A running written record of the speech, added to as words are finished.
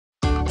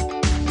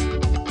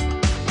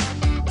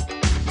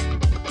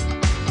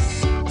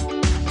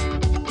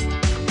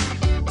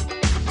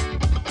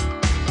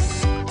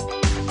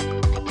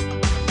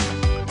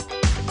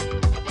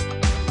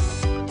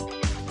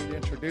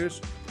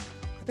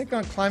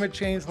think on climate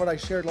change, what I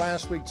shared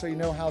last week, so you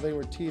know how they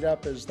were teed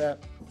up, is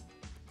that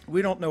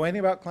we don't know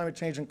anything about climate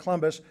change in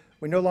Columbus.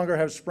 We no longer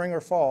have spring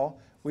or fall.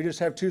 We just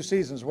have 2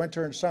 seasons,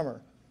 winter and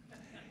summer.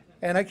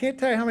 And I can't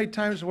tell you how many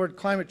times the word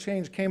climate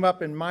change came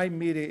up in my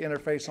media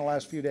interface in the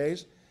last few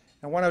days.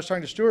 And what I was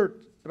talking to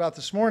Stuart about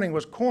this morning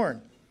was corn.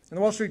 In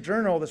the Wall Street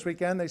Journal this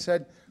weekend, they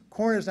said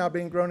corn is now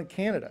being grown in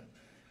Canada.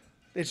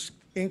 It's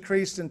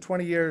increased in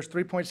 20 years,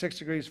 3.6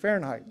 degrees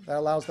Fahrenheit. That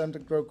allows them to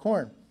grow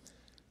corn.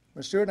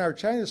 When Stuart and I were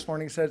chatting this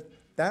morning, he said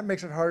that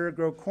makes it harder to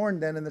grow corn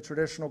than in the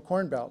traditional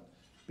corn belt,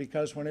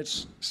 because when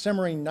it's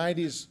simmering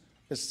 90s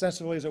as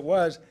extensively as it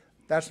was,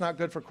 that's not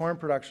good for corn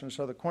production.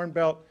 So the corn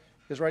belt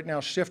is right now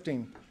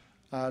shifting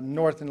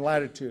north in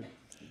latitude.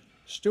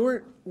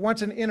 Stuart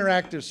wants an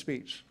interactive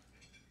speech.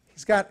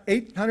 He's got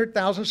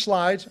 800,000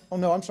 slides. Oh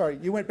no, I'm sorry,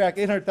 you went back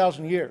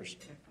 800,000 years.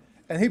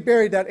 And he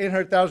buried that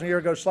 800,000 year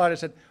ago slide. I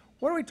said,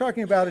 what are we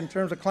talking about in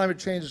terms of climate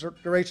change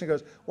duration? He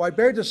goes, well, I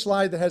buried the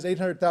slide that has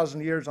 800,000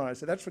 years on it. I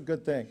said, that's a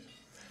good thing.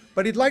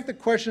 But he'd like the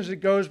questions as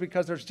it goes,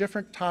 because there's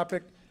different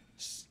topic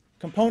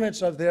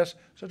components of this.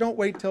 So don't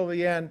wait till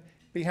the end.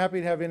 Be happy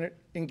to have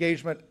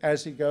engagement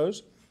as he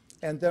goes.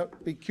 And there'll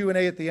be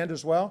Q&A at the end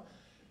as well.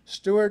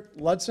 Stuart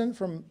Ludsin,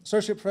 from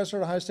Associate Professor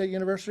at Ohio State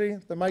University,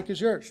 the mic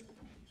is yours.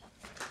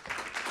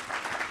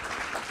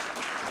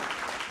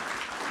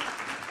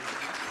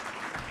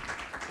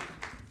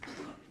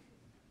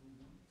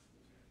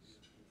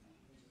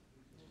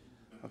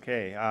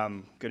 Okay,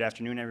 good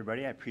afternoon,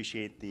 everybody. I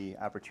appreciate the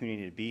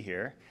opportunity to be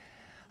here.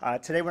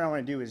 Today what I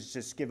want to do is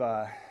just give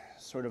a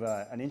sort of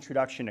an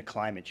introduction to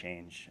climate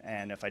change.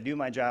 And if I do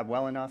my job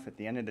well enough, at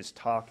the end of this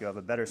talk, you'll have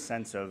a better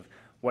sense of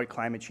what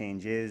climate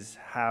change is,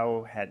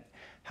 how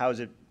has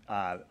it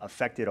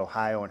affected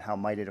Ohio, and how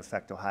might it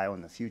affect Ohio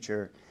in the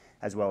future,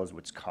 as well as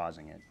what's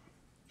causing it.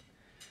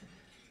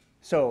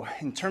 So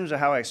in terms of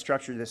how I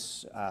structure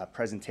this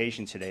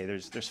presentation today,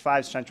 there's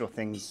 5 central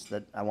things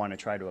that I want to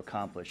try to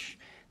accomplish.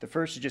 The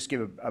first is just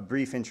give a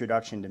brief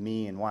introduction to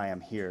me and why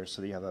I'm here,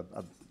 so that you have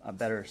a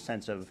better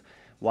sense of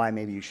why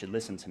maybe you should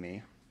listen to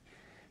me.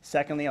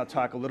 Secondly, I'll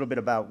talk a little bit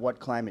about what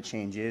climate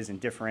change is and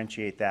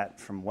differentiate that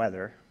from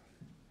weather.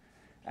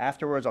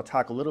 Afterwards, I'll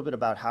talk a little bit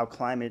about how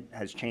climate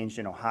has changed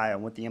in Ohio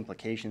and what the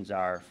implications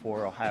are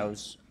for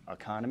Ohio's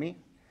economy.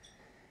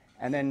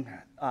 And then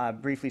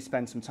briefly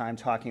spend some time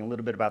talking a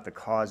little bit about the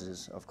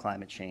causes of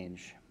climate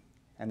change.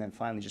 And then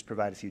finally, just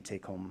provide a few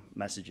take-home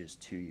messages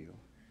to you.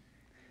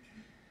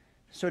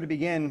 So to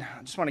begin,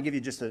 I just want to give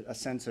you just a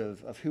sense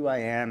of who I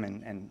am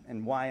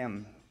and why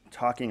I'm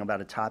talking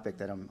about a topic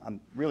that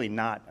I'm really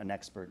not an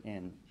expert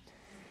in.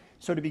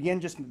 So to begin,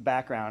 just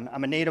background,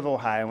 I'm a native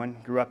Ohioan,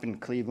 grew up in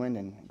Cleveland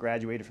and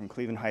graduated from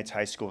Cleveland Heights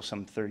High School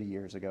some 30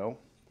 years ago.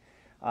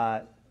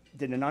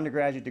 Did an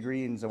undergraduate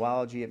degree in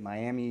zoology at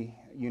Miami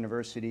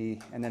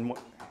University, and then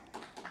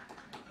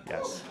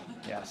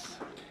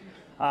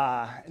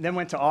then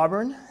went to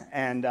Auburn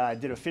and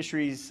did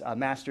a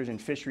master's in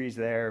fisheries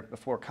there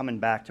before coming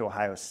back to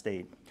Ohio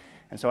State.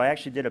 And so I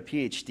actually did a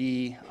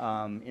PhD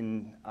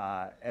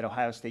at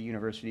Ohio State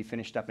University,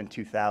 finished up in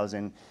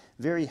 2000,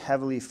 very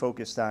heavily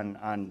focused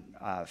on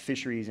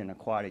fisheries and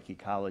aquatic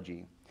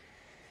ecology.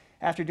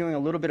 After doing a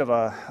little bit of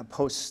a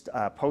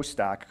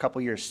postdoc, a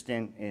couple-year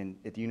stint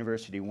at the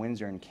University of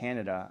Windsor in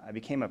Canada, I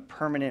became a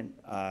permanent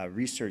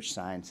research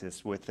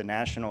scientist with the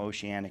National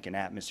Oceanic and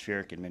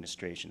Atmospheric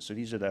Administration. So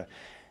these are the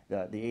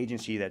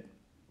agency that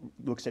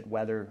looks at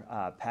weather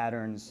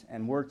patterns,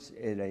 and worked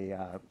at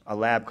a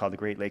lab called the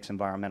Great Lakes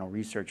Environmental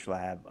Research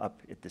Lab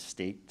up at the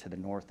state to the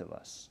north of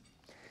us.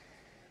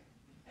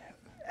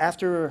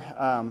 After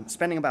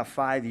spending about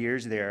 5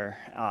 years there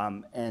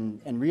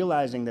and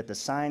realizing that the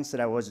science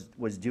that I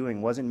was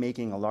doing wasn't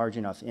making a large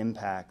enough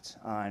impact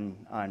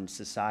on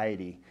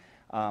society,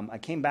 I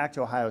came back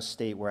to Ohio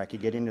State where I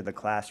could get into the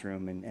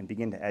classroom and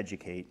begin to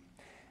educate.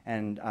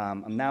 And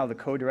I'm now the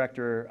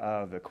co-director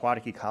of the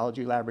Aquatic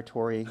Ecology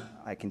Laboratory.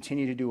 I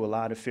continue to do a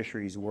lot of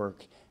fisheries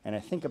work, and I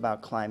think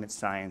about climate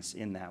science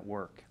in that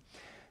work.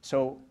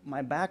 So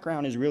my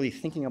background is really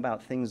thinking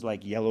about things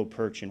like yellow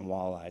perch and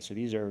walleye. So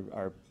these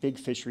are big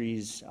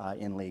fisheries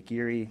in Lake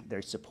Erie.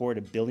 They support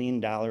a $1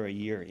 billion a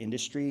year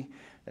industry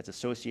that's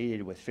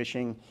associated with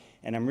fishing.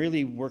 And I'm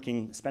really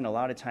spend a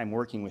lot of time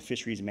working with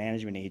fisheries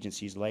management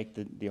agencies like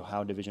the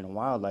Ohio Division of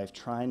Wildlife,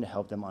 trying to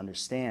help them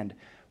understand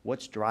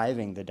what's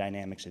driving the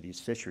dynamics of these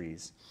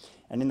fisheries.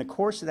 And in the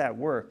course of that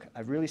work,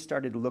 I've really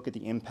started to look at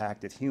the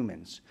impact of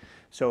humans.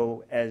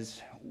 So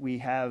as we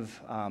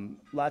have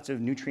lots of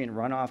nutrient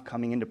runoff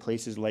coming into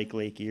places like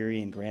Lake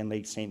Erie and Grand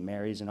Lake St.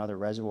 Mary's and other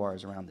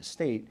reservoirs around the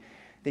state,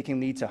 they can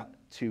lead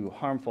to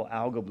harmful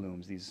algal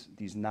blooms,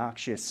 these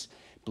noxious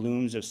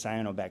blooms of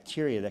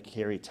cyanobacteria that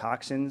carry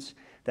toxins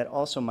that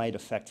also might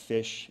affect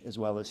fish as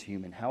well as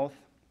human health.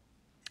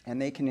 And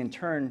they can in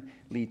turn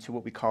lead to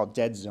what we call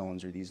dead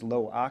zones, or these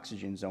low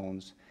oxygen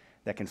zones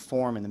that can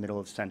form in the middle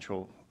of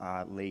central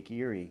Lake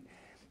Erie.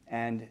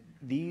 And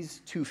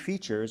these two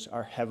features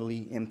are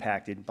heavily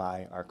impacted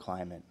by our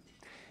climate.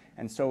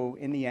 And so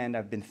in the end,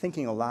 I've been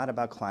thinking a lot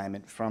about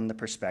climate from the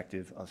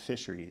perspective of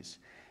fisheries.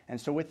 And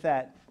so with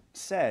that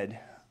said,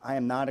 I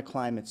am not a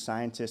climate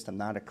scientist, I'm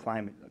not a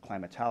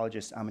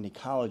climatologist, I'm an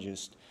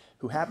ecologist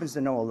who happens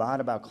to know a lot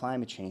about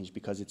climate change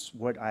because it's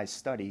what I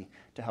study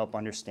to help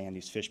understand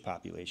these fish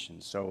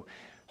populations. So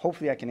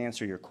hopefully I can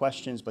answer your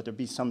questions, but there'll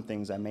be some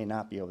things I may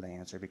not be able to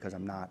answer because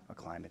I'm not a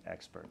climate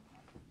expert.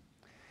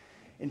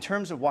 In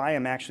terms of why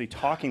I'm actually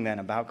talking then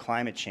about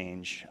climate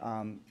change,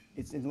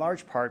 it's in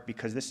large part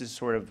because this is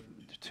sort of,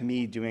 to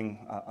me,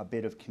 doing a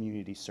bit of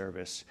community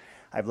service.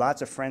 I have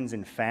lots of friends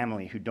and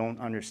family who don't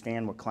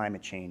understand what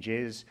climate change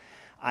is.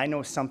 I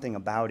know something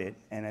about it,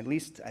 and at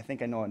least I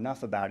think I know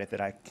enough about it that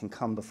I can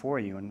come before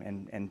you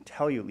and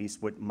tell you at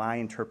least what my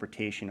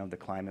interpretation of the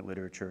climate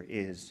literature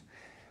is.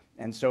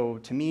 And so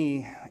to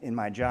me, in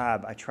my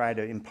job, I try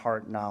to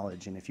impart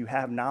knowledge. And if you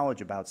have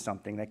knowledge about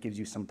something, that gives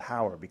you some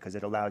power because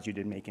it allows you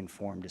to make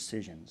informed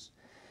decisions.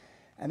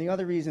 And the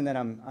other reason that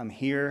I'm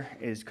here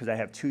is because I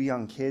have two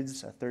young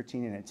kids, a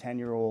 13 and a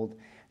 10-year-old,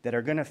 that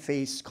are going to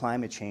face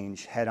climate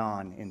change head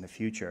on in the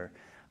future.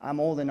 I'm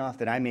old enough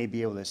that I may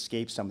be able to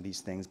escape some of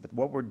these things, but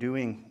what we're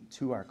doing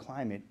to our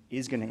climate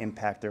is going to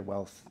impact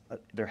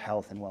their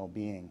health and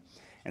well-being.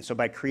 And so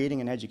by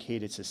creating an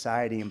educated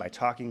society and by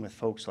talking with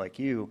folks like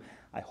you,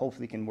 I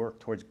hopefully can work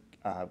towards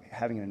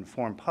having an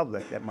informed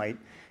public that might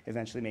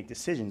eventually make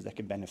decisions that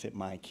could benefit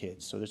my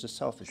kids. So there's a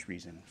selfish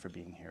reason for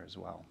being here as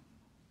well.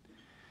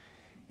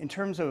 In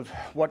terms of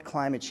what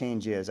climate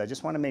change is, I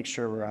just want to make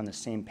sure we're on the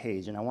same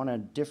page, and I want to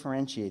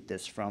differentiate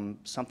this from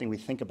something we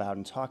think about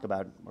and talk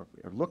about or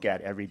look at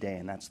every day,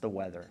 and that's the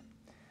weather.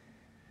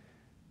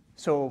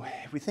 So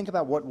if we think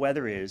about what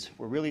weather is,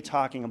 we're really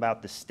talking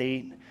about the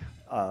state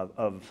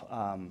of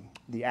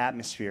the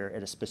atmosphere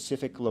at a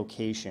specific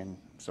location.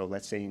 So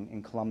let's say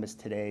in Columbus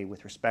today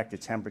with respect to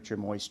temperature,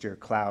 moisture,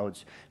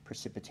 clouds,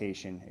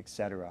 precipitation,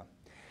 etc.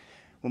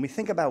 When we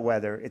think about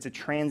weather, it's a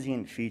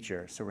transient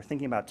feature. So we're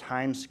thinking about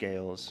time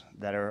scales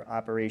that are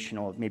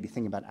operational, maybe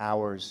thinking about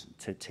hours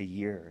to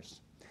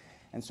years.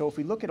 And so if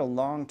we look at a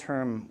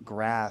long-term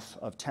graph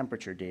of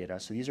temperature data,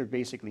 so these are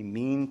basically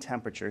mean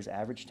temperatures,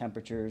 average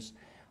temperatures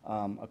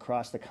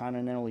across the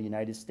continental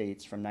United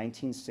States from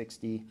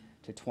 1960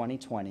 to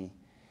 2020.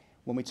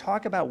 When we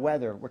talk about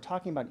weather, we're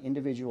talking about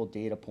individual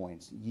data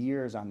points,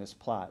 years on this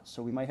plot.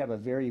 So we might have a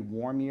very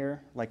warm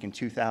year, like in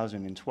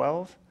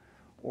 2012,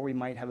 or we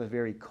might have a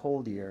very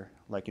cold year,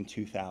 like in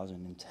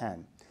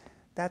 2010.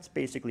 That's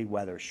basically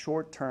weather,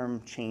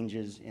 short-term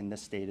changes in the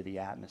state of the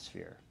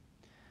atmosphere.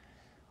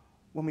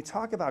 When we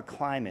talk about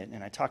climate,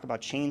 and I talk about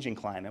changing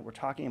climate, we're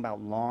talking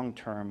about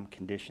long-term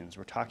conditions.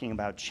 We're talking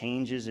about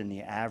changes in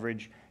the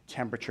average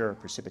temperature or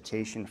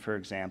precipitation, for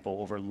example,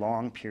 over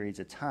long periods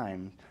of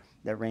time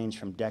that range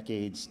from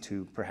decades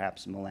to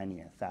perhaps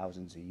millennia,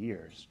 thousands of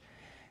years.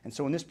 And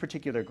so in this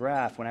particular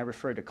graph, when I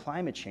refer to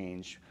climate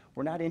change,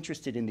 we're not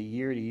interested in the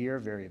year-to-year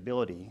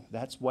variability.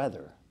 That's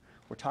weather.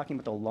 We're talking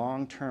about the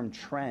long-term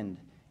trend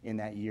in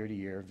that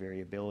year-to-year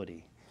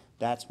variability.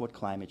 That's what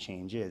climate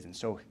change is. And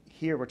so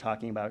here we're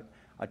talking about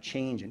a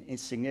change, a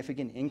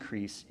significant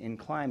increase in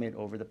climate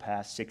over the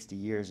past 60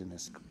 years in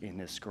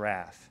this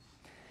graph.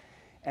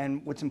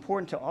 And what's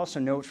important to also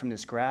note from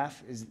this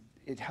graph is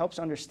it helps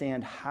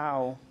understand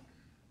how,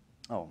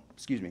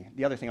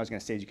 the other thing I was going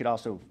to say is you could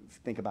also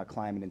think about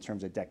climate in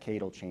terms of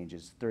decadal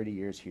changes, 30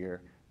 years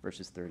here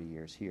versus 30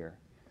 years here.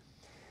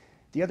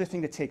 The other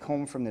thing to take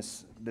home from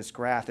this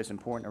graph that's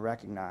important to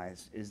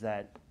recognize is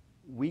that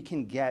we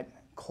can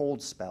get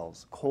cold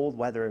spells, cold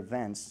weather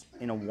events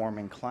in a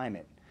warming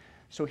climate.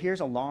 So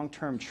here's a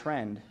long-term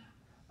trend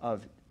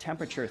of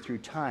temperature through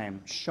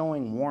time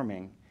showing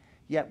warming,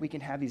 yet we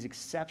can have these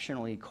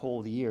exceptionally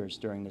cold years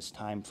during this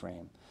time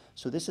frame.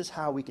 So this is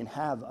how we can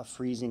have a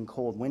freezing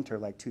cold winter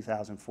like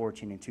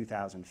 2014 and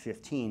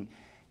 2015,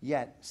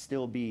 yet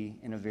still be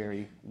in a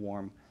very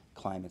warm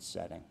climate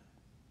setting.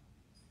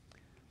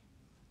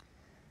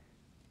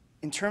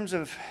 In terms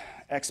of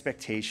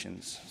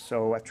expectations,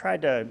 so I've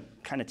tried to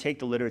kind of take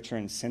the literature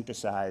and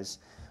synthesize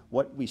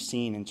what we've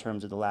seen in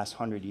terms of the last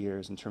 100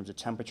 years in terms of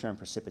temperature and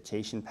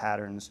precipitation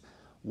patterns,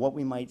 what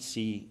we might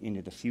see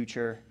into the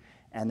future,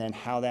 and then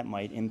how that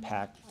might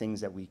impact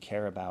things that we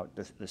care about,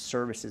 the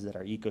services that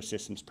our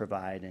ecosystems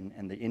provide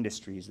and the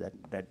industries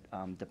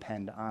that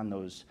depend on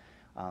those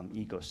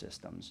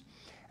ecosystems.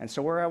 And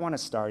so where I want to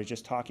start is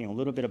just talking a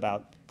little bit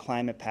about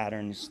climate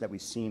patterns that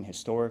we've seen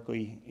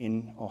historically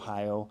in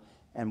Ohio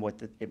and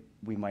what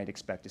we might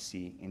expect to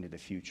see into the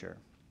future.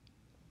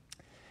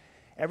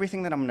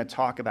 Everything that I'm going to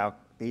talk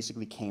about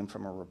basically came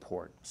from a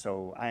report.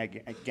 So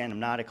again, I'm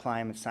not a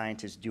climate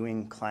scientist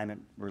doing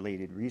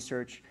climate-related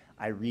research.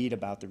 I read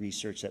about the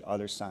research that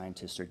other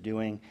scientists are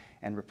doing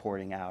and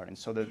reporting out. And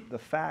so the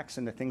facts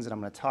and the things that I'm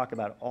going to talk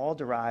about all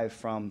derive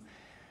from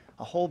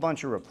a whole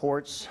bunch of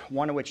reports,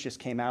 one of which just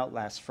came out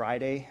last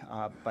Friday,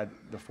 but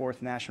the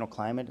 4th National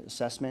Climate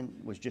Assessment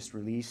was just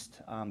released,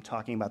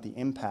 talking about the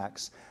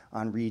impacts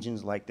on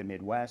regions like the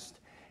Midwest.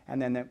 And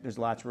then there's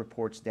lots of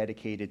reports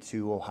dedicated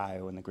to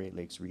Ohio and the Great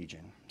Lakes region.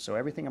 So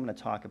everything I'm going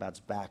to talk about is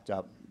backed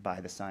up by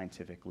the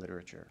scientific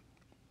literature.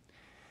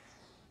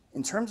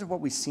 In terms of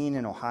what we've seen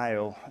in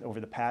Ohio over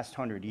the past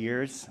 100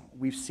 years,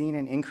 we've seen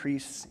an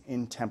increase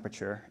in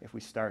temperature, if we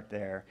start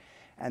there,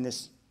 and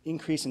this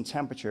increase in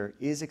temperature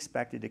is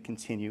expected to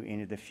continue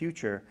into the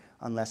future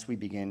unless we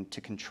begin to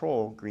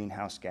control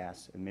greenhouse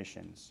gas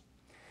emissions.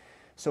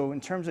 So in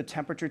terms of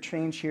temperature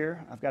change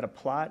here, I've got a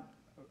plot,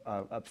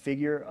 a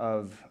figure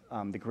of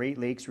the Great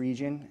Lakes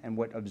region and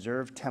what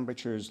observed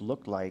temperatures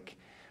look like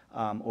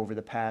over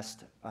the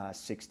past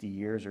 60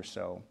 years or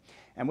so.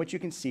 And what you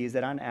can see is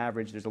that on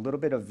average, there's a little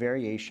bit of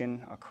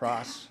variation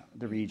across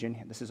the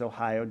region. This is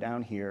Ohio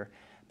down here.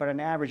 But on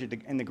average,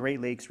 in the Great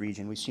Lakes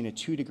region, we've seen a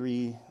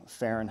 2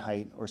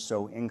 Fahrenheit or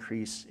so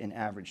increase in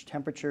average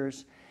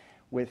temperatures,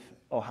 with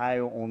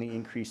Ohio only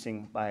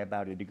increasing by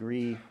about 1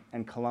 degree,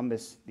 and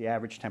Columbus, the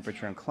average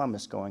temperature in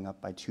Columbus going up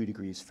by 2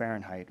 degrees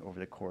Fahrenheit over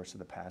the course of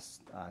the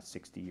past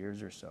 60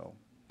 years or so.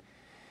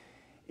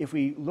 If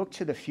we look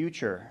to the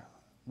future,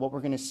 what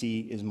we're going to see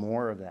is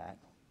more of that.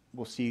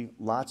 We'll see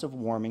lots of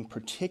warming,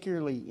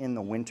 particularly in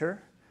the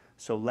winter,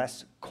 so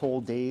less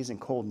cold days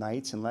and cold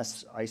nights and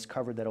less ice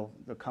cover that'll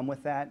come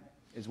with that,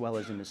 as well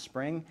as in the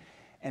spring,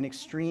 and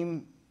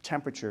extreme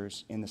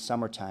temperatures in the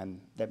summertime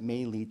that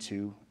may lead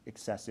to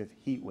excessive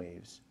heat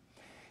waves.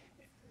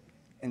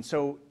 And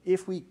so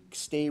if we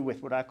stay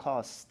with what I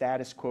call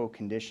status quo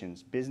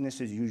conditions,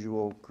 business as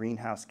usual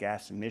greenhouse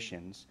gas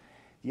emissions,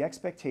 the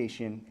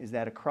expectation is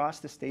that across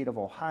the state of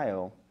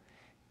Ohio,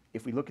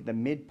 if we look at the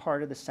mid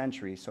part of the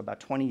century, so about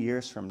 20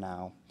 years from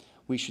now,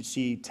 we should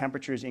see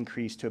temperatures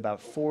increase to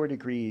about 4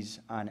 degrees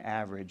on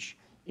average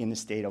in the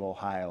state of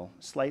Ohio,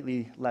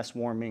 slightly less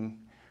warming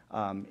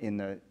in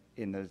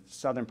the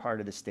southern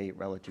part of the state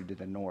relative to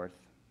the north.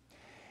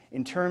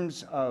 In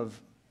terms of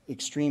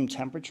extreme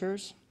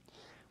temperatures,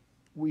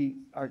 we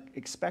are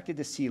expected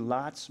to see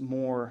lots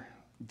more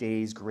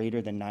days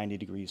greater than 90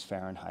 degrees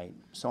Fahrenheit.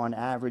 So on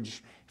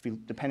average,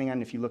 depending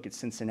on if you look at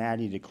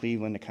Cincinnati to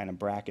Cleveland to kind of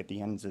bracket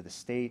the ends of the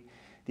state,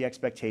 the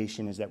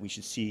expectation is that we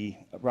should see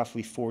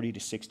roughly 40 to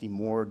 60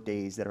 more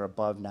days that are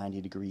above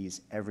 90 degrees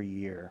every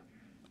year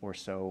or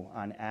so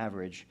on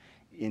average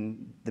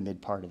in the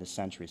mid part of the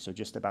century, so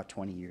just about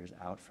 20 years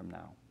out from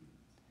now.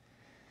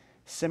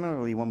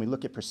 Similarly, when we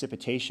look at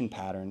precipitation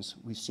patterns,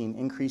 we've seen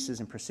increases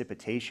in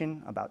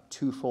precipitation, about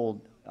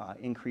twofold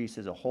increase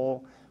as a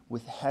whole,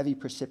 with heavy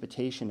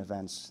precipitation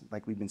events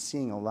like we've been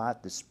seeing a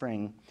lot this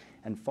spring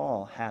and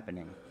fall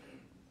happening.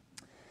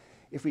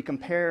 If we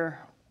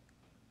compare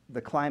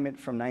the climate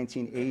from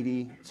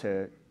 1980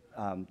 to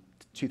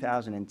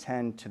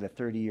 2010 to the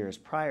 30 years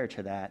prior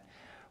to that,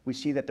 we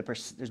see that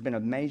there's been a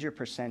major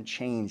percent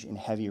change in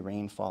heavy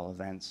rainfall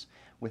events,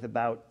 with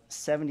about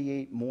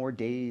 78 more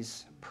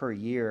days per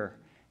year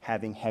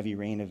having heavy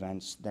rain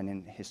events than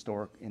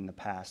in the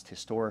past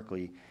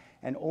historically.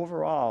 And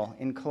overall,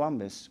 in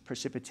Columbus,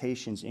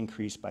 precipitation's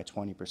increased by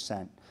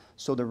 20%.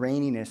 So the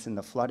raininess and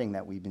the flooding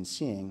that we've been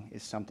seeing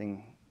is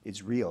something,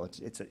 it's real.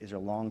 It's a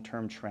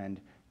long-term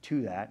trend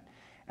to that.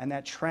 And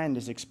that trend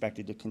is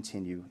expected to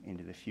continue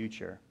into the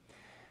future.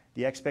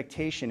 The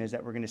expectation is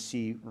that we're going to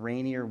see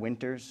rainier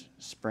winters,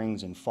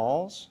 springs, and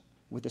falls,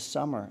 with the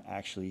summer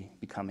actually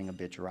becoming a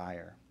bit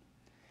drier.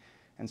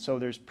 And so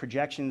there's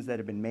projections that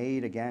have been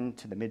made, again,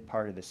 to the mid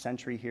part of the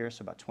century here,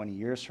 so about 20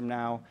 years from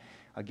now,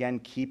 again,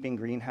 keeping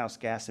greenhouse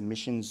gas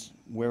emissions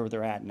where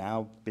they're at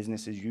now,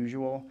 business as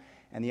usual.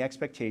 And the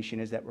expectation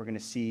is that we're going to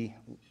see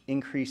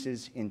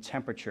increases in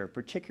temperature,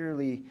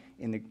 particularly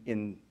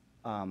in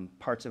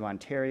parts of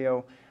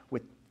Ontario,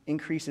 with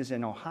increases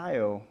in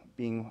Ohio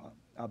being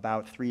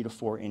about 3 to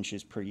 4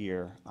 inches per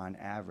year on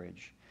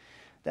average.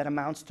 That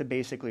amounts to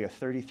basically a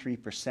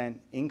 33%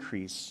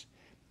 increase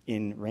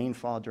in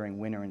rainfall during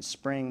winter and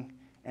spring.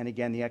 And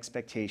again, the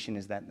expectation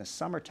is that in the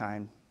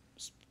summertime,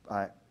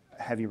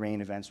 heavy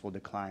rain events will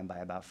decline by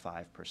about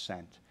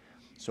 5%.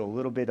 So a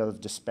little bit of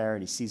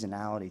disparity,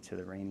 seasonality to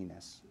the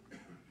raininess.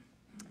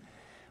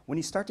 When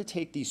you start to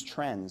take these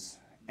trends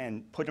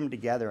and put them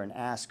together and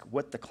ask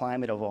what the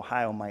climate of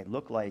Ohio might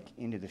look like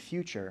into the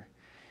future,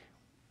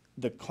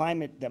 the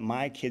climate that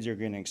my kids are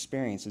going to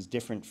experience is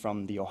different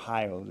from the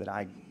Ohio that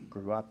I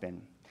grew up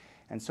in.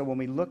 And so when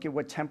we look at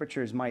what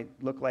temperatures might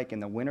look like in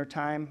the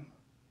wintertime,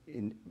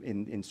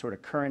 in sort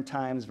of current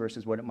times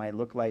versus what it might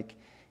look like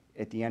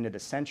at the end of the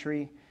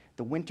century,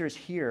 the winters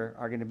here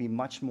are going to be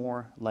much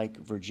more like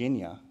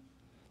Virginia,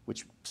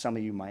 which some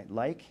of you might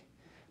like,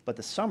 but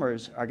the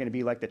summers are going to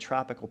be like the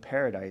tropical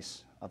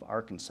paradise of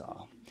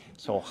Arkansas.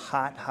 So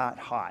hot, hot,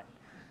 hot.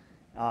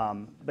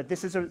 But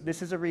this is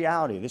a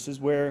reality. This is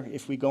where,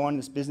 if we go on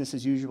this business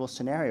as usual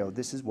scenario,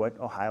 this is what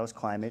Ohio's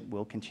climate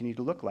will continue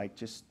to look like,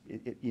 just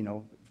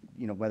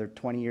whether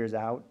 20 years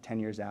out, 10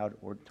 years out,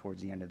 or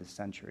towards the end of the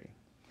century.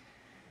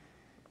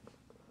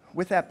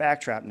 With that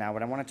backdrop now,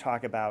 what I want to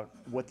talk about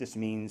what this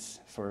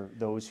means for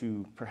those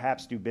who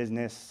perhaps do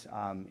business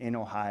in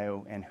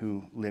Ohio and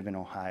who live in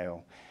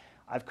Ohio.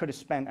 I could have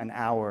spent an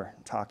hour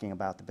talking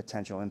about the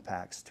potential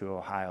impacts to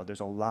Ohio.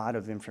 There's a lot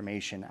of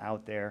information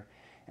out there.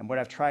 And what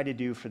I've tried to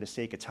do for the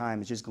sake of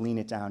time is just glean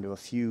it down to a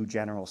few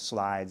general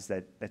slides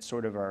that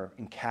sort of are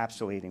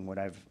encapsulating what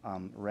I've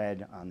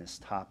read on this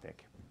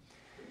topic.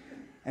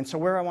 And so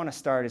where I want to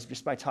start is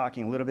just by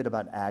talking a little bit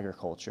about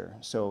agriculture.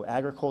 So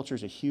agriculture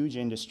is a huge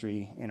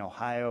industry in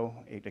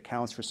Ohio. It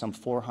accounts for some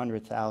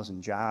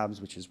 400,000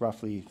 jobs, which is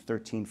roughly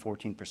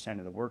 14%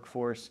 of the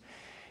workforce.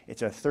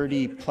 It's a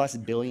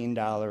 $30+ billion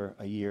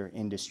a year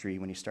industry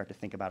when you start to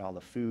think about all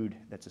the food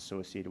that's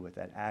associated with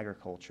that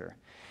agriculture.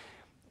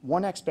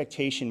 One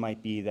expectation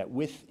might be that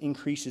with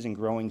increases in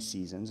growing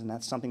seasons, and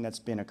that's something that's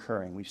been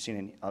occurring, we've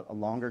seen a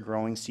longer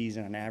growing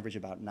season on average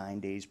about 9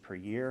 days per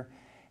year,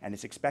 and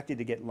it's expected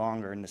to get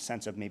longer in the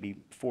sense of maybe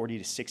 40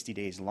 to 60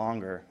 days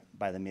longer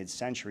by the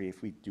mid-century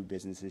if we do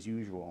business as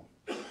usual.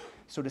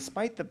 So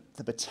despite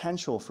the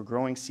potential for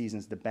growing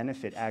seasons to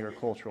benefit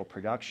agricultural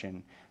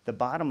production, the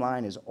bottom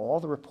line is all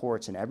the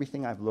reports and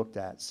everything I've looked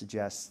at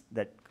suggests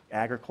that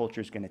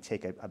agriculture is going to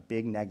take a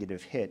big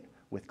negative hit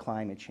with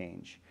climate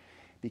change.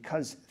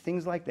 Because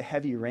things like the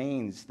heavy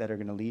rains that are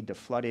going to lead to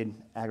flooded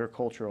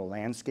agricultural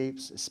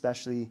landscapes,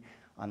 especially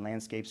on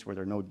landscapes where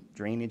there are no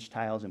drainage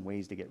tiles and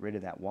ways to get rid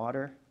of that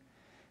water,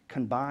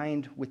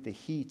 combined with the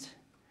heat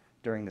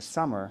during the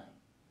summer,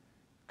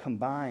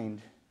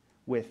 combined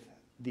with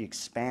the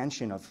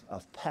expansion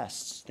of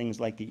pests, things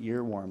like the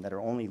earworm that are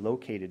only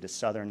located to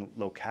southern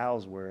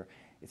locales where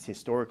it's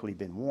historically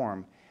been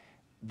warm,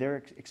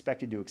 they're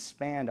expected to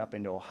expand up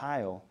into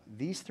Ohio.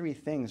 These three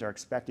things are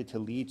expected to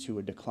lead to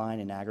a decline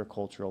in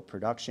agricultural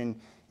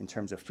production in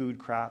terms of food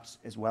crops,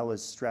 as well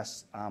as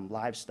stress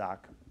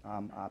livestock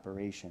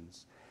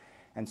operations.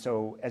 And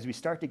so as we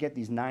start to get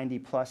these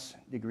 90+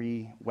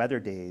 degree weather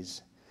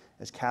days,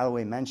 as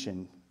Callaway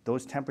mentioned,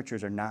 those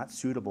temperatures are not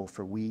suitable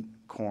for wheat,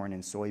 corn,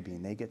 and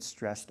soybean. They get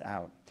stressed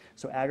out.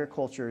 So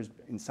agriculture, is,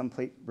 in some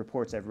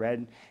reports I've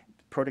read,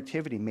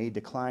 productivity may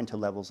decline to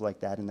levels like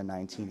that in the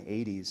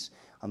 1980s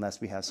unless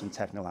we have some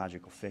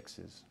technological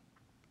fixes.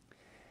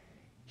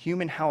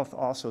 Human health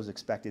also is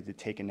expected to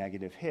take a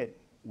negative hit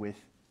with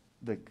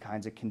the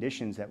kinds of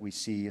conditions that we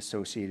see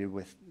associated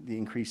with the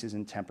increases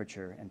in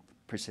temperature and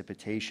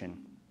precipitation.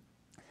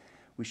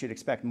 We should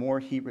expect more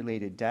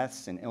heat-related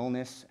deaths and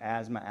illness,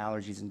 asthma,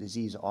 allergies, and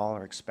disease all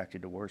are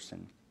expected to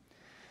worsen.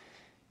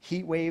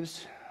 Heat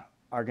waves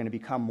are going to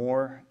become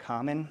more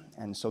common,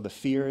 and so the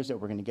fear is that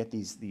we're going to get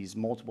these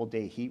multiple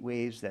day heat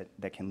waves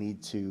that can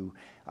lead to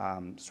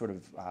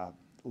a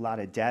lot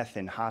of death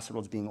and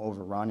hospitals being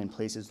overrun in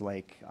places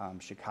like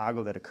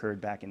Chicago that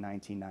occurred back in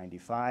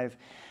 1995.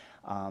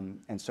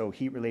 And so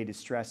heat-related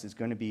stress is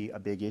going to be a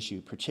big issue,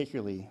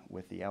 particularly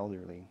with the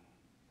elderly.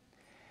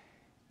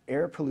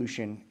 Air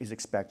pollution is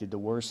expected to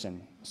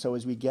worsen. So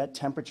as we get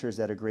temperatures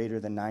that are greater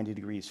than 90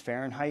 degrees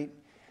Fahrenheit,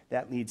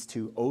 that leads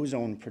to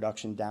ozone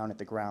production down at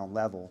the ground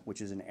level,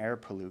 which is an air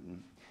pollutant.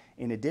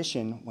 In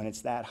addition, when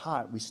it's that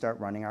hot, we start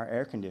running our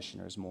air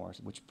conditioners more,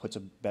 which puts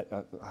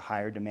a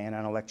higher demand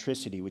on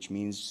electricity, which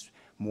means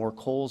more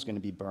coal is going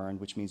to be burned,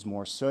 which means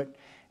more soot,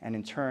 and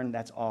in turn,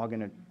 that's all going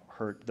to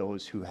hurt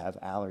those who have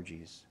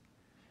allergies,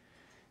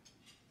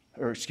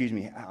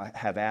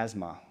 have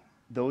asthma.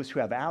 Those who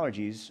have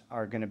allergies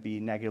are going to be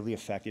negatively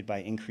affected by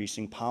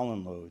increasing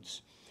pollen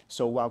loads.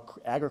 So while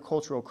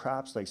agricultural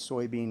crops like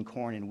soybean,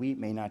 corn, and wheat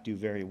may not do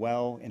very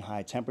well in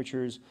high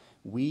temperatures,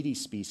 weedy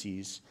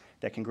species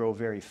that can grow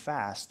very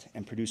fast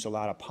and produce a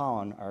lot of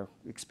pollen are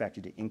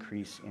expected to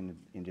increase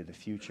into the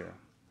future.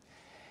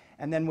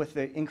 And then with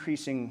the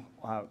increasing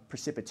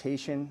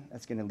precipitation,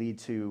 that's going to lead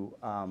to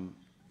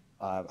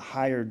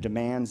higher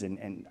demands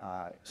and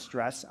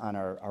stress on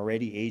our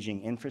already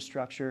aging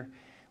infrastructure,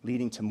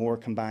 leading to more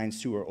combined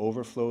sewer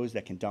overflows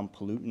that can dump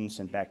pollutants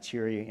and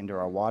bacteria into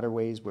our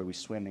waterways where we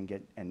swim and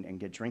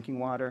get drinking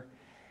water.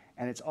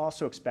 And it's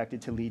also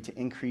expected to lead to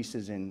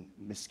increases in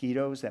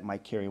mosquitoes that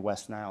might carry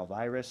West Nile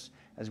virus,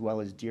 as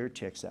well as deer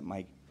ticks that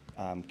might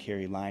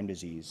carry Lyme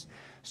disease.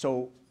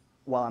 So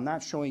while I'm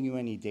not showing you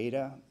any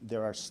data,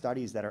 there are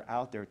studies that are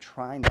out there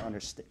trying to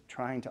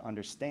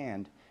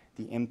understand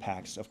the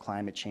impacts of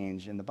climate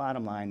change. And the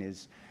bottom line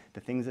is the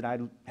things that I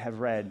have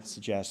read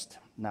suggest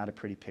not a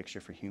pretty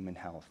picture for human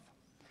health.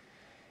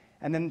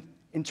 And then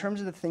in terms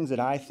of the things that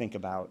I think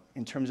about,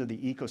 in terms of the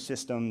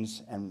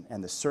ecosystems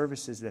and the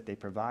services that they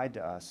provide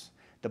to us,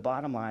 the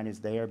bottom line is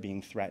they are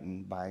being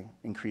threatened by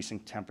increasing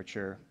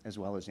temperature as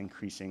well as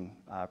increasing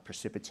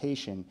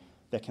precipitation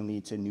that can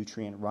lead to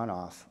nutrient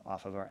runoff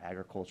off of our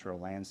agricultural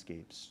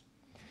landscapes.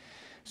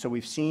 So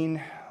we've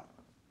seen,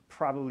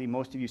 probably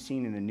most of you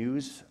seen in the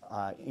news,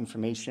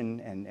 information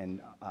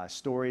and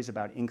stories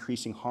about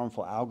increasing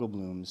harmful algal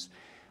blooms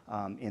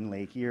in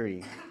Lake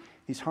Erie.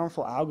 These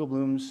harmful algal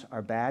blooms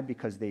are bad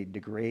because they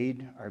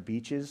degrade our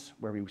beaches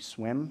where we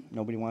swim.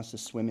 Nobody wants to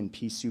swim in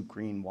pea soup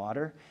green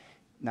water,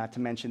 not to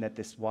mention that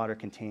this water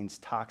contains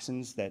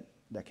toxins that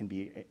can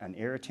be an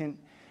irritant.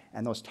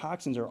 And those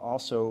toxins are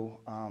also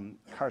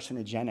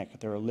carcinogenic.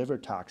 They're a liver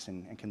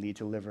toxin and can lead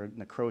to liver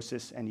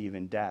necrosis and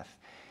even death.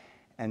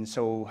 And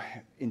so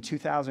in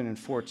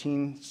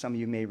 2014, some of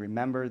you may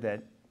remember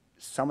that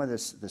some of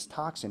this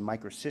toxin,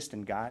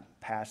 microcystin, got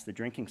past the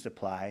drinking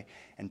supply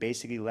and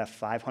basically left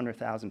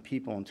 500,000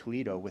 people in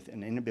Toledo with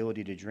an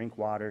inability to drink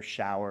water,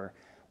 shower,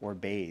 or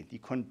bathe. You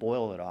couldn't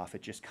boil it off.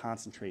 It just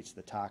concentrates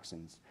the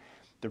toxins.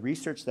 The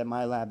research that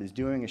my lab is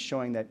doing is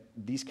showing that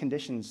these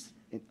conditions,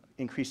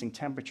 increasing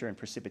temperature and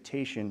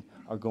precipitation,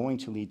 are going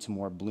to lead to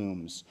more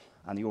blooms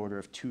on the order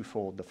of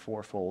twofold to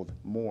fourfold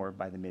more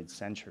by the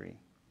mid-century.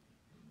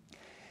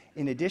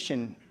 In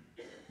addition,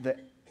 the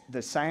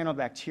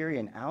cyanobacteria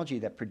and algae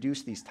that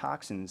produce these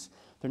toxins,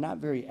 they're not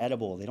very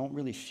edible. They don't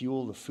really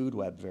fuel the food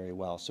web very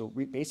well. So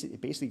it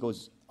basically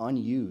goes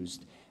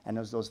unused. And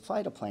those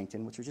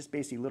phytoplankton, which are just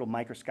basically little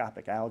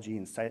microscopic algae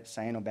and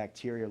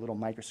cyanobacteria, little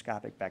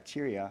microscopic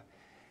bacteria,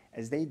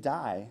 as they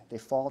die, they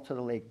fall to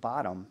the lake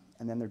bottom,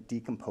 and then they're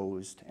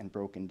decomposed and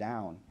broken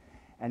down.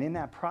 And in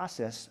that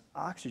process,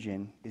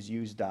 oxygen is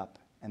used up,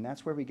 and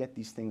that's where we get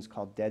these things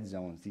called dead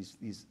zones,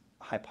 these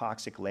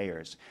hypoxic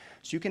layers.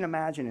 So you can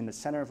imagine in the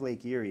center of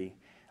Lake Erie,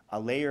 a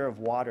layer of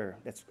water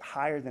that's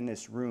higher than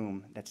this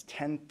room, that's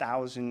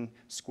 10,000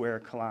 square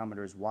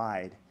kilometers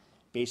wide,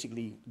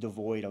 basically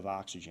devoid of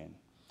oxygen.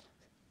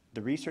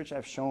 The research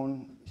I've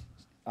shown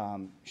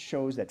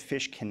shows that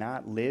fish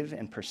cannot live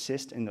and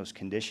persist in those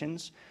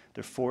conditions.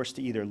 They're forced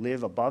to either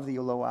live above the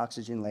low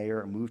oxygen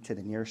layer or move to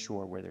the near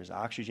shore where there's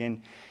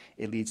oxygen.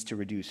 It leads to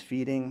reduced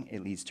feeding,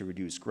 it leads to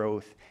reduced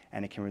growth,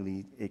 and it can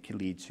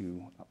lead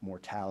to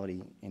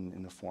mortality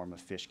in the form of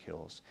fish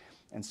kills.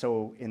 And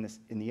so in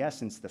the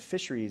essence, the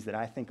fisheries that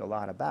I think a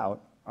lot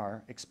about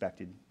are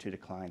expected to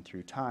decline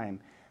through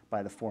time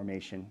by the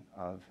formation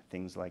of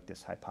things like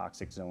this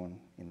hypoxic zone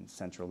in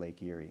central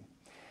Lake Erie.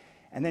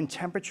 And then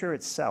temperature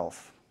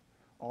itself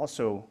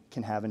also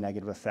can have a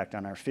negative effect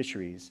on our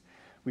fisheries.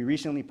 We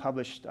recently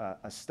published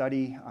a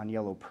study on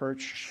yellow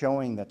perch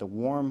showing that the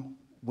warm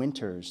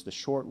winters, the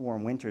short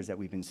warm winters that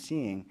we've been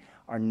seeing,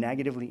 are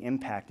negatively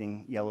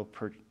impacting yellow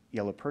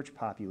perch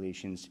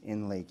populations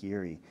in Lake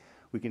Erie.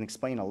 We can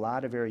explain a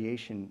lot of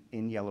variation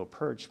in yellow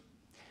perch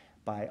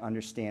by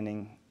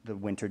understanding the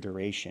winter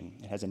duration.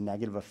 It has a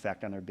negative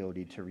effect on their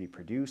ability to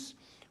reproduce.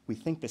 We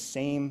think the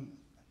same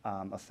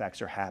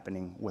effects are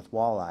happening with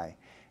walleye.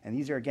 And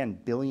these are, again,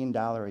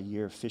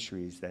 billion-dollar-a-year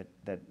fisheries that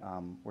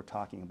we're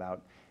talking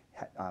about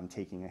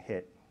taking a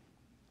hit.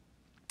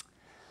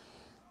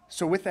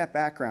 So with that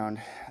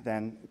background,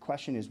 then, the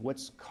question is,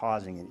 what's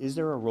causing it? Is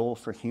there a role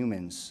for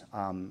humans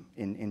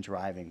in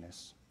driving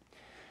this?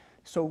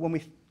 So when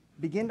we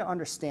begin to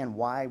understand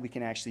why we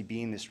can actually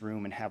be in this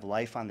room and have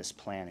life on this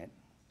planet,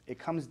 it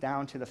comes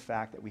down to the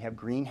fact that we have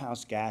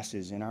greenhouse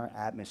gases in our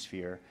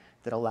atmosphere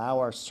that allow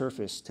our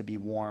surface to be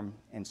warm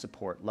and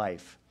support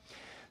life.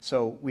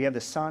 So we have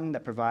the sun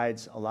that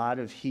provides a lot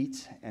of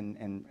heat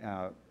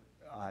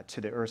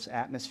to the Earth's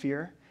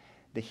atmosphere.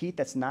 The heat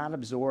that's not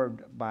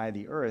absorbed by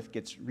the Earth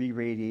gets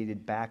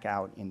re-radiated back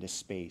out into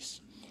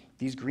space.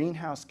 These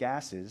greenhouse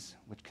gases,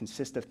 which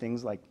consist of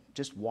things like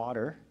just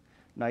water,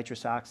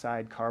 nitrous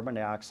oxide, carbon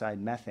dioxide,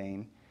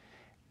 methane,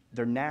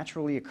 they're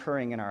naturally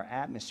occurring in our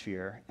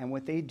atmosphere, and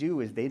what they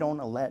do is they don't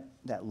let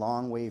that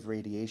long wave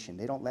radiation,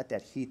 they don't let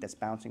that heat that's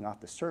bouncing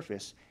off the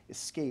surface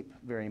escape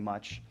very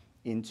much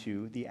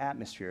into the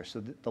atmosphere.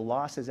 So the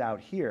losses out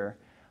here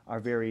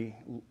are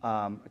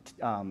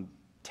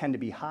tend to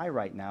be high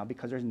right now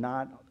because there's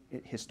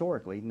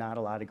historically not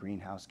a lot of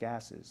greenhouse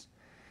gases.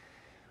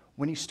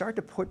 When you start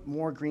to put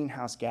more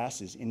greenhouse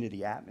gases into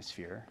the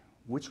atmosphere,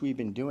 which we've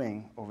been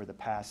doing over the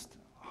past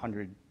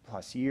 100+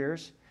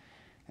 years,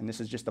 and this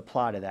is just a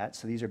plot of that.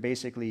 So these are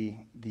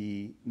basically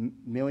the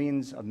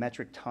millions of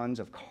metric tons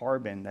of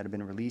carbon that have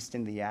been released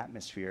into the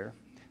atmosphere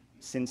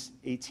since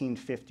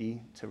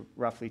 1850 to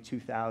roughly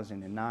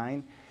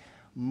 2009.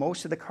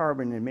 Most of the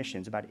carbon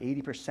emissions, about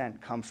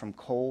 80%, come from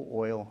coal,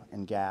 oil,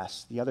 and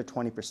gas. The other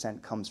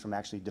 20% comes from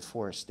actually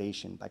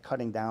deforestation. By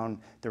cutting down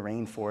the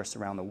rainforests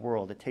around the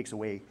world, it takes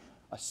away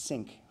a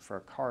sink for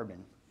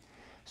carbon.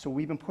 So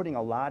we've been putting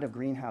a lot of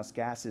greenhouse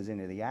gases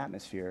into the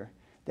atmosphere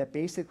that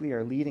basically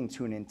are leading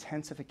to an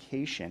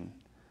intensification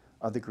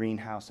of the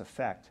greenhouse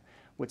effect.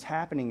 What's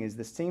happening is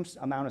the same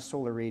amount of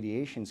solar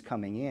radiation is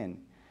coming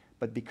in,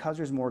 but because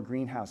there's more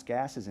greenhouse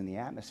gases in the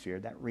atmosphere,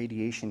 that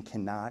radiation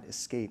cannot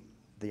escape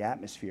the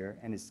atmosphere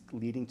and is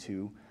leading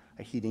to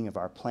a heating of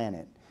our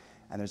planet.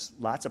 And there's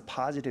lots of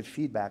positive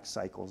feedback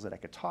cycles that I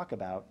could talk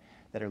about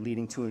that are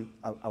leading to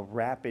a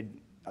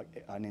rapid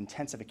an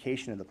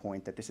intensification of the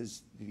point that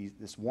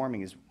this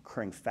warming is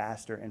occurring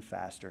faster and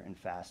faster and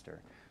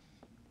faster.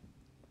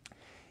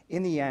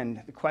 In the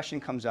end, the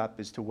question comes up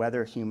as to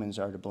whether humans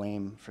are to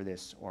blame for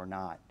this or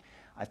not.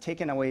 I've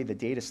taken away the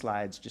data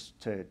slides just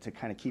to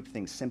kind of keep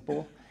things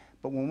simple,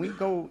 but when we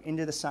go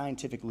into the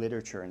scientific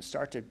literature and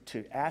start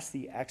to ask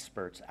the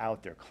experts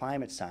out there,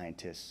 climate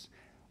scientists,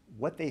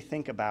 what they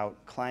think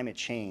about climate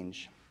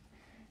change,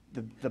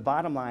 the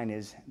bottom line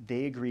is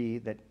they agree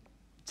that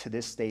to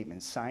this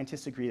statement,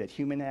 scientists agree that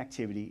human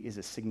activity is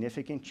a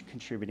significant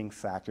contributing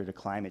factor to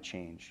climate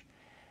change.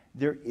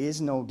 There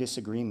is no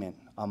disagreement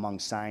among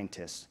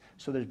scientists.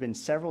 So there's been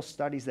several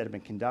studies that have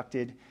been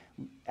conducted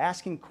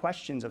asking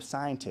questions of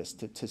scientists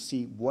to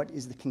see what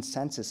is the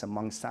consensus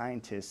among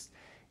scientists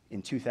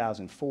in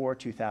 2004,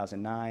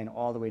 2009,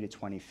 all the way to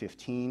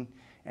 2015.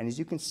 And as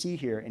you can see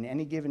here, in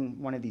any given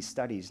one of these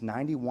studies,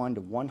 91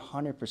 to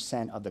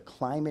 100% of the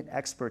climate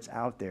experts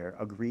out there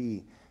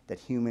agree that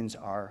humans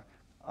are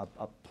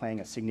playing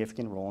a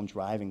significant role in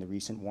driving the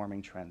recent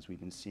warming trends we've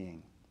been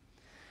seeing.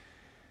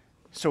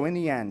 So in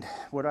the end,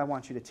 what do I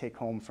want you to take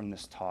home from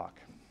this talk?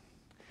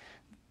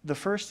 The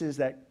first is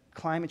that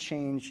climate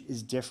change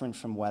is different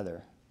from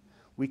weather.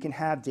 We can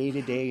have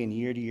day-to-day and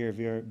year-to-year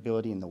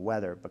variability in the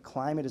weather, but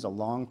climate is a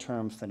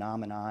long-term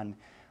phenomenon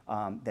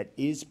that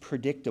is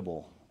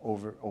predictable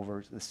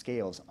over the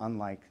scales,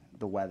 unlike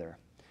the weather.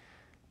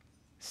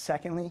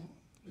 Secondly,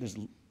 there's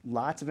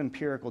lots of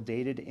empirical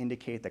data to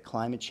indicate that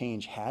climate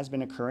change has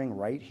been occurring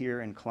right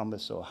here in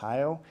Columbus,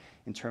 Ohio,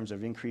 in terms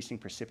of increasing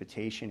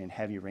precipitation and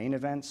heavy rain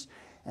events.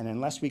 And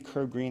unless we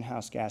curb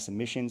greenhouse gas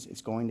emissions,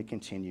 it's going to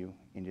continue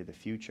into the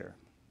future.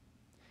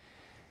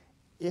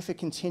 If it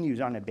continues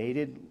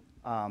unabated,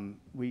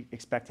 we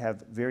expect to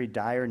have very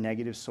dire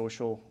negative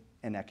social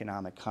and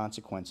economic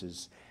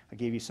consequences. I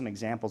gave you some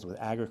examples with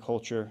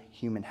agriculture,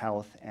 human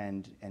health,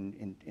 and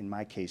in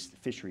my case, the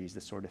fisheries,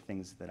 the sort of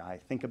things that I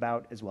think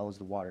about, as well as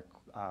the water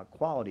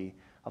quality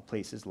of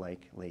places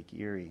like Lake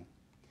Erie.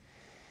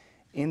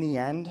 In the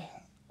end,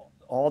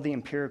 all the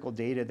empirical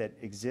data that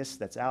exists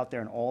that's out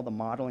there and all the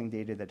modeling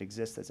data that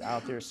exists that's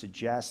out there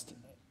suggest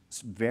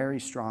very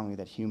strongly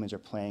that humans are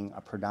playing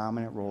a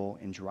predominant role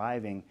in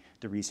driving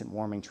the recent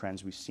warming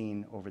trends we've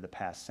seen over the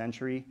past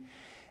century.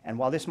 And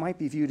while this might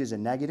be viewed as a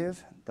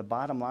negative, the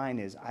bottom line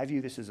is I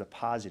view this as a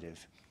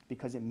positive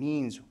because it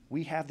means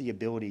we have the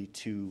ability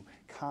to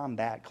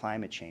combat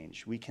climate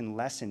change. We can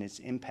lessen its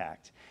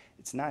impact.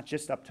 It's not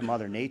just up to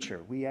Mother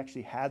Nature. We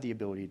actually have the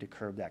ability to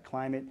curb that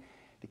climate.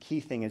 The key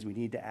thing is we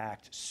need to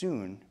act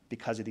soon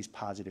because of these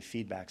positive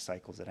feedback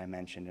cycles that I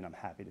mentioned, and I'm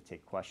happy to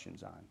take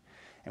questions on.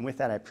 And with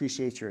that, I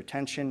appreciate your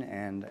attention,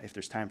 and if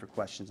there's time for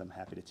questions, I'm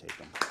happy to take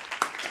them.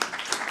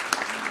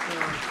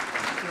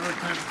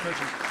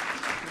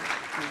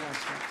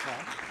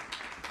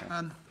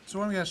 So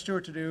what I'm going to ask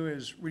Stuart to do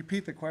is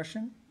repeat the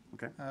question.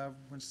 Okay.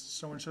 When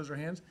someone shows their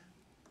hands.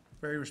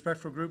 Very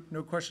respectful group.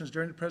 No questions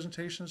during the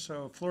presentation,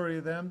 so a flurry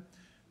of them.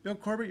 Bill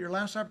Corbett, your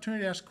last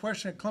opportunity to ask a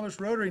question at Columbus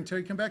Rotary until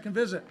you come back and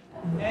visit.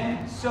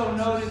 And so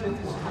noted that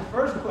this is the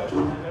first question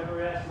I've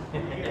ever asked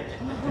in 4 years.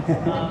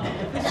 But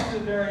this is a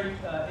very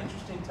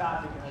interesting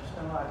topic, and I've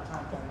spent a lot of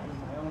time kind of doing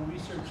my own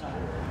research on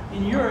it.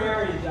 In your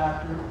area,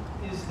 Doctor,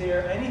 is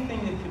there anything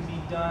that can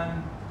be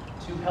done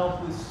to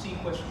help with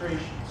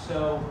sequestration?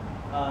 So,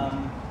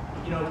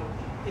 you know,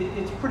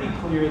 it's pretty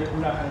clear that we're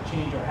not going to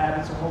change our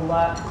habits a whole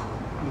lot.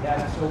 We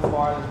haven't so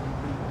far. There's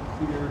been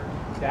pretty clear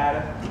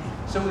data.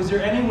 So is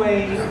there any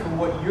way for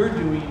what you're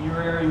doing in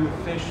your area with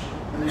fish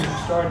that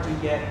you start to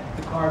get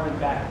the carbon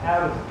back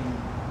out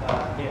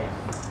of the air?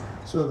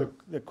 So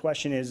the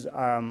question is,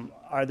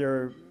 are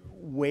there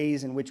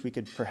ways in which we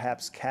could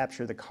perhaps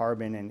capture the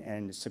carbon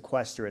and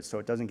sequester it so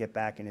it doesn't get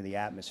back into the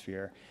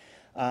atmosphere?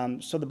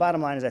 So the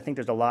bottom line is I think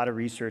there's a lot of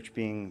research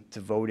being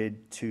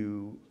devoted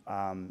to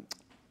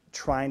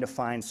trying to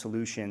find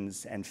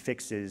solutions and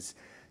fixes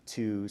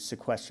to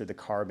sequester the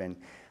carbon.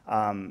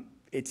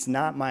 It's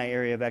not my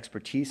area of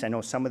expertise. I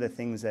know some of the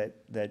things that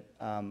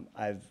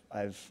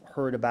I've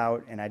heard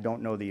about, and I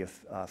don't know the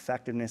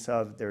effectiveness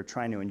of. They're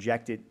trying to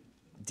inject it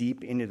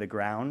deep into the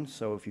ground.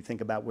 So if you think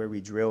about where we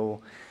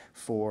drill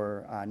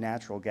for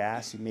natural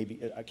gas,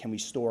 maybe can we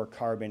store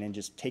carbon and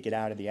just take it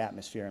out of the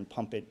atmosphere and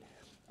pump it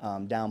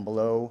down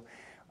below?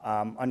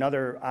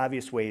 Another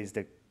obvious way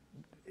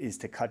is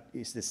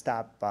to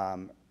stop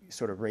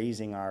sort of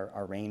raising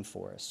our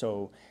rainforest.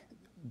 So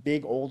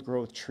big old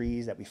growth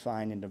trees that we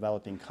find in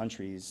developing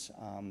countries,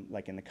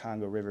 like in the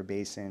Congo River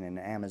Basin and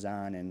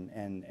Amazon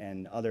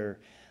and other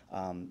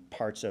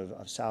parts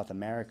of South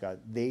America,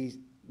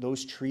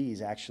 those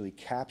trees actually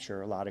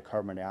capture a lot of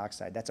carbon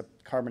dioxide.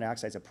 Carbon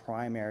dioxide is a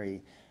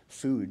primary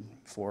food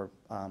for,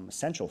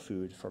 essential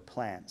food for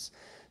plants.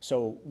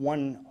 So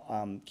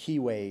one key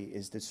way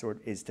is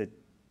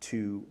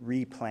to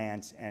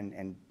replant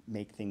and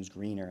make things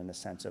greener in the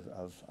sense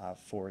of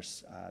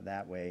forests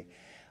that way.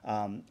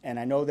 And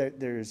I know that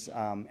there's,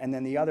 and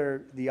then the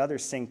other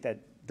sink that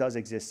does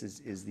exist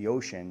is the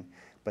ocean,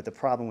 but the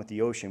problem with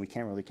the ocean, we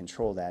can't really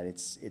control that.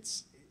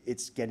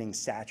 It's getting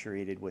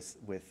saturated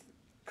with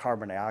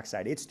carbon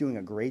dioxide. It's doing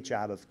a great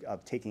job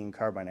of taking in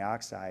carbon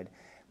dioxide,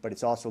 but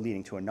it's also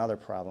leading to another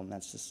problem,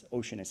 that's this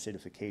ocean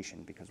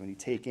acidification, because when you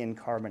take in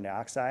carbon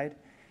dioxide,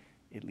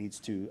 it leads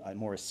to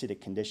more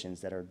acidic conditions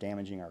that are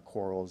damaging our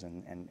corals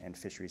and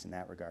fisheries in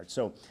that regard.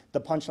 So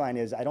the punchline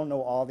is, I don't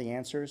know all the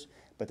answers,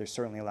 but there's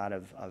certainly a lot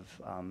of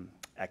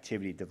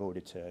activity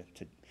devoted to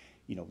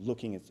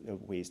looking at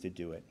ways to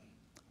do it.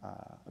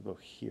 I'll go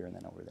here and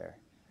then over there.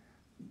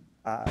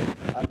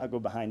 I'll go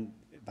behind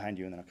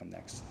you and then I'll come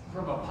next.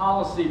 From a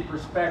policy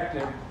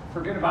perspective,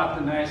 forget about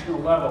the national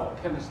level.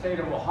 Can the state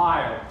of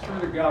Ohio, through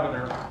the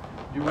governor,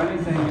 do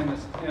anything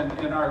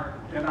in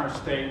our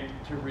state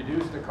to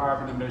reduce the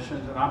carbon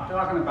emissions? And I'm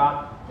talking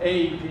about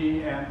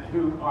AEP, and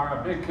who are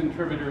a big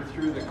contributor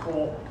through the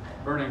coal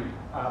burning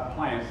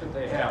plants that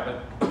they have.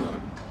 But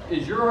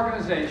is your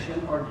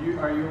organization, or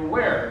are you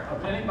aware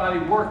of anybody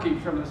working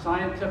from the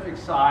scientific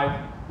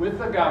side with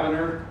the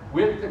governor,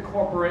 with the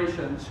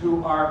corporations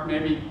who are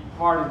maybe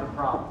part of the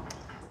problem?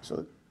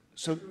 So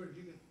So, Stuart,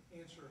 you can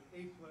answer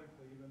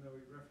apolitically, even though he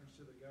referenced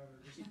to the governor.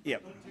 Just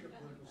Yep. don't take a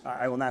political stance.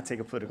 I will not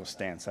take a political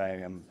stance.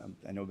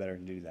 I know better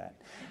than to do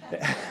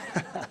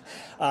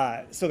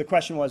that. So the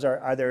question was,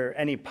 are there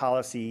any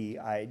policy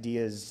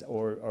ideas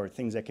or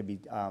things that could be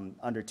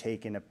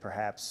undertaken to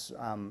perhaps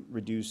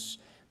reduce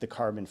the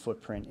carbon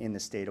footprint in the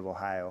state of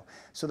Ohio?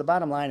 So the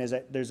bottom line is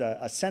that there's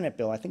a Senate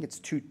bill, I think it's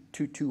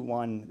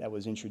 221, that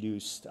was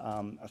introduced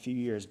a few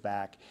years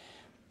back,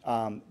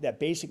 that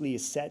basically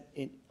is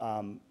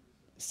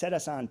set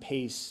us on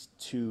pace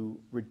to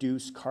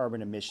reduce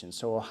carbon emissions.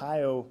 So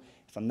Ohio,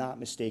 if I'm not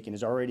mistaken,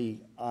 is already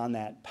on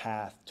that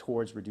path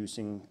towards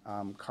reducing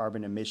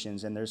carbon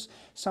emissions. And there's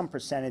some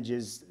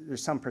percentages,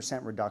 there's some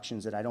percent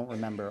reductions that I don't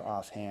remember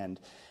offhand.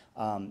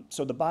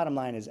 So the bottom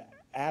line is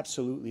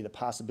absolutely the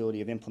possibility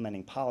of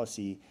implementing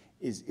policy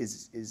is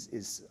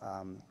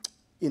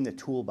in the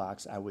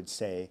toolbox, I would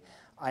say.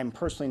 I'm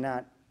personally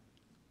not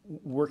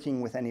working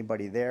with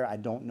anybody there. I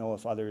don't know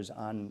if others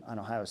on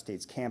Ohio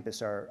State's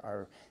campus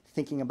are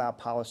thinking about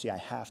policy. I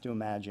have to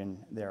imagine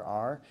there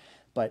are.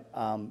 But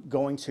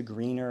going to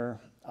greener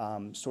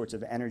sorts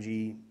of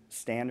energy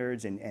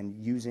standards and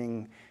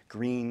using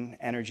green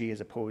energy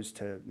as opposed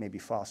to maybe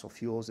fossil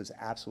fuels is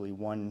absolutely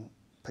one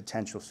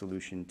potential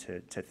solution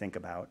to think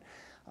about.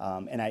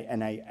 And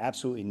I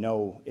absolutely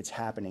know it's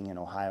happening in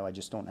Ohio. I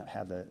just don't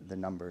have the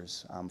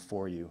numbers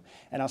for you.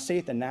 And I'll say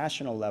at the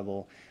national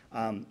level,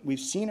 we've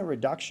seen a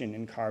reduction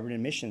in carbon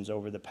emissions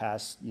over the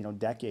past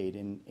decade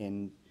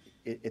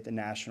at the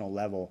national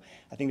level.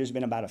 I think there's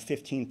been about a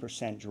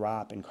 15%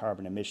 drop in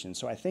carbon emissions.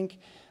 So I think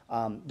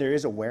there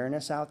is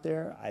awareness out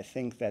there. I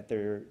think that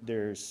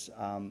there's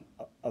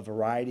a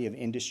variety of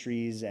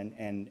industries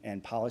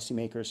and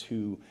policymakers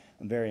who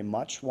very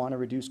much want to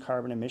reduce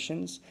carbon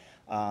emissions.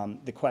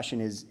 The question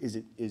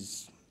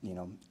is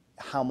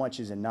how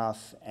much is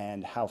enough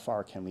and how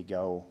far can we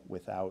go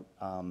without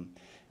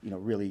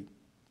really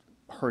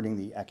hurting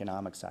the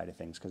economic side of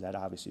things, because that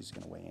obviously is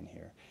going to weigh in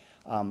here.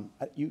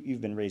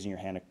 You've been raising your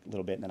hand a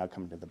little bit, and then I'll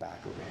come to the back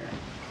over here.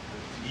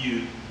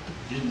 You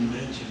didn't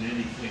mention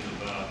anything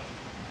about,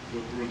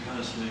 we're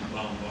constantly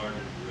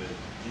bombarded with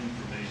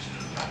information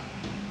about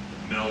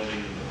the melting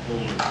of the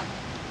polar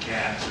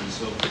caps and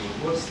so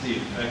forth. What's the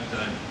effect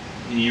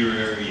in your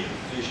area of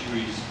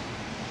fisheries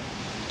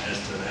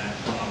as to that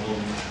problem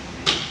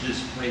and the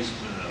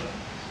displacement of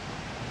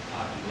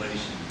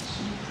populations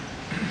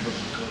from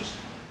the coastline?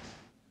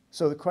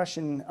 So the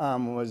question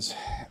was,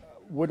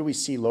 what do we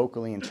see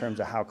locally in terms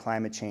of how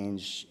climate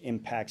change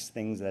impacts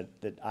things that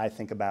I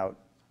think about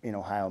in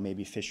Ohio,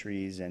 maybe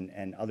fisheries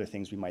and other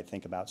things we might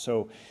think about.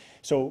 So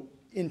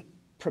in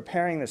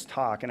preparing this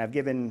talk, and I've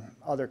given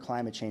other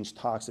climate change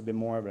talks that have been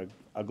more of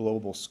a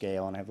global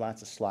scale, and I have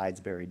lots of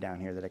slides buried down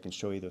here that I can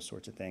show you those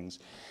sorts of things.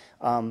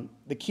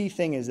 The key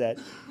thing is that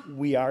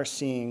we are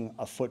seeing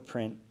a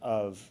footprint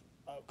of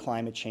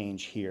climate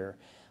change here.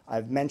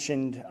 I've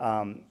mentioned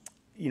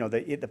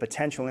the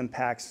potential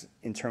impacts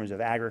in terms of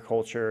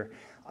agriculture.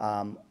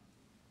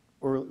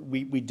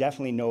 We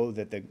definitely know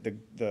that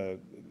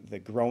the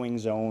growing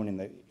zone and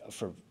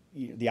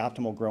the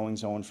optimal growing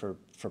zone for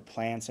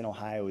plants in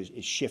Ohio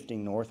is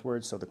shifting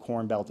northward, so the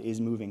Corn Belt is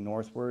moving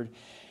northward.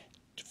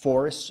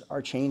 Forests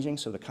are changing,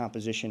 so the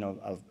composition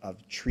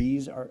of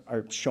trees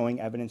are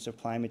showing evidence of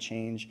climate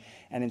change.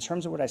 And in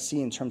terms of what I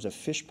see in terms of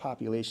fish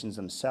populations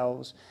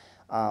themselves,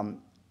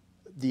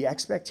 the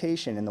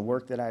expectation and the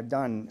work that I've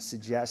done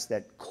suggests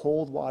that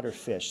cold water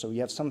fish, so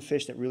you have some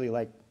fish that really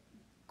like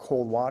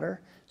cold water,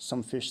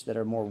 some fish that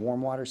are more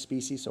warm water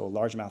species, so a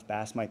largemouth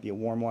bass might be a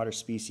warm water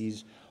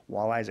species,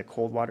 walleye is a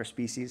cold water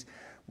species.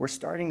 We're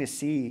starting to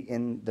see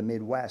in the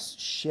Midwest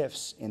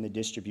shifts in the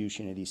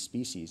distribution of these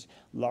species.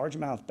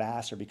 Largemouth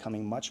bass are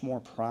becoming much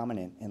more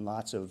prominent in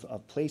lots of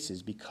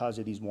places because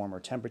of these warmer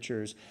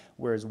temperatures,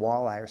 whereas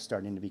walleye are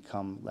starting to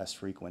become less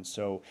frequent.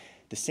 So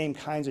the same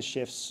kinds of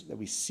shifts that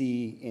we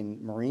see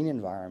in marine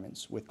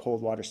environments with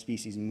cold water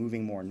species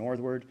moving more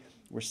northward,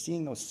 we're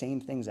seeing those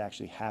same things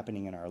actually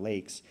happening in our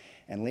lakes.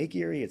 And Lake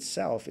Erie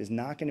itself is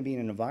not going to be in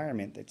an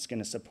environment that's going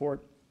to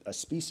support a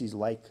species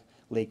like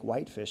lake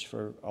whitefish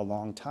for a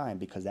long time,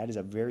 because that is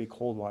a very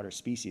cold water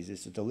species.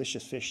 It's a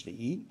delicious fish to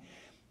eat,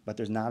 but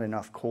there's not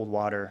enough cold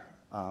water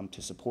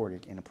to support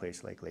it in a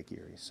place like Lake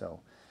Erie.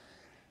 So,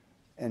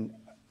 and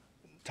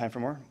time for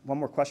more? One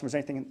more question. Was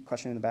there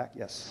question in the back?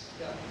 Yes.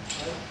 Yeah,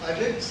 I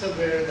read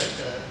somewhere that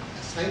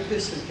a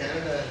scientist in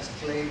Canada has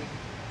claimed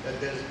that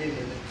there's been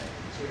an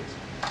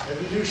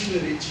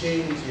evolutionary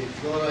change in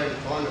flora and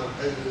fauna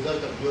as a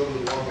result of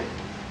global warming.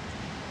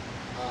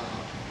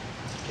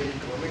 Can you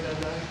comment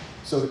on that?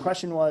 So the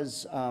question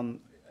was,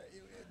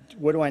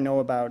 what do I know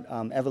about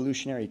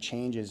evolutionary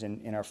changes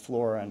in our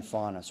flora and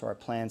fauna, so our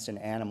plants and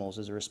animals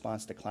as a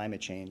response to climate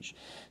change?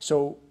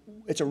 So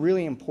it's a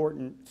really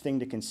important thing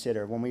to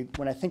consider.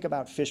 When I think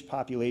about fish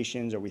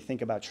populations, or we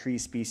think about tree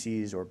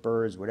species or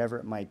birds, whatever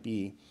it might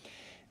be,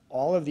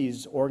 all of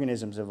these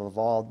organisms have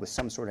evolved with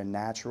some sort of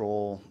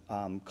natural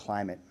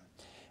climate.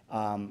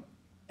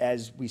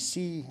 As we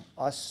see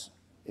us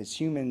as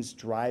humans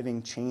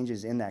driving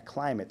changes in that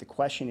climate, the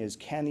question is,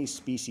 can these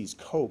species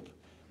cope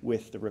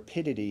with the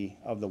rapidity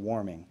of the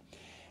warming.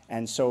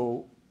 And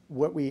so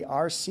what we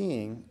are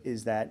seeing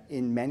is that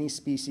in many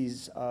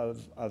species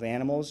of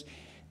animals,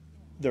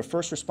 their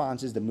first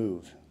response is to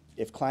move.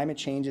 If climate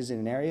changes in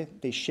an area,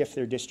 they shift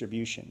their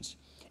distributions.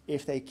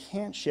 If they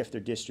can't shift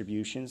their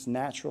distributions,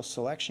 natural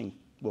selection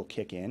will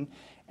kick in,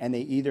 and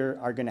they either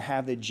are going to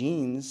have the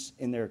genes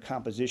in their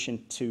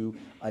composition to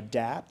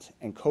adapt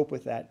and cope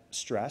with that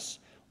stress,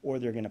 or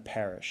they're going to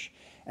perish.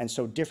 And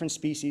so different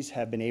species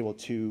have been able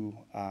to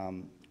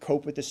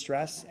cope with the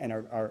stress and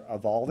are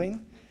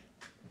evolving.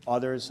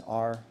 Others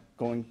are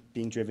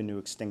being driven to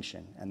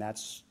extinction, and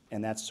that's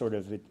sort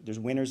of it. There's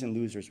winners and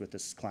losers with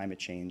this climate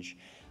change,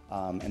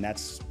 and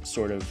that's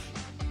sort of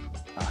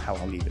how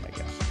I'll leave it, I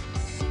guess.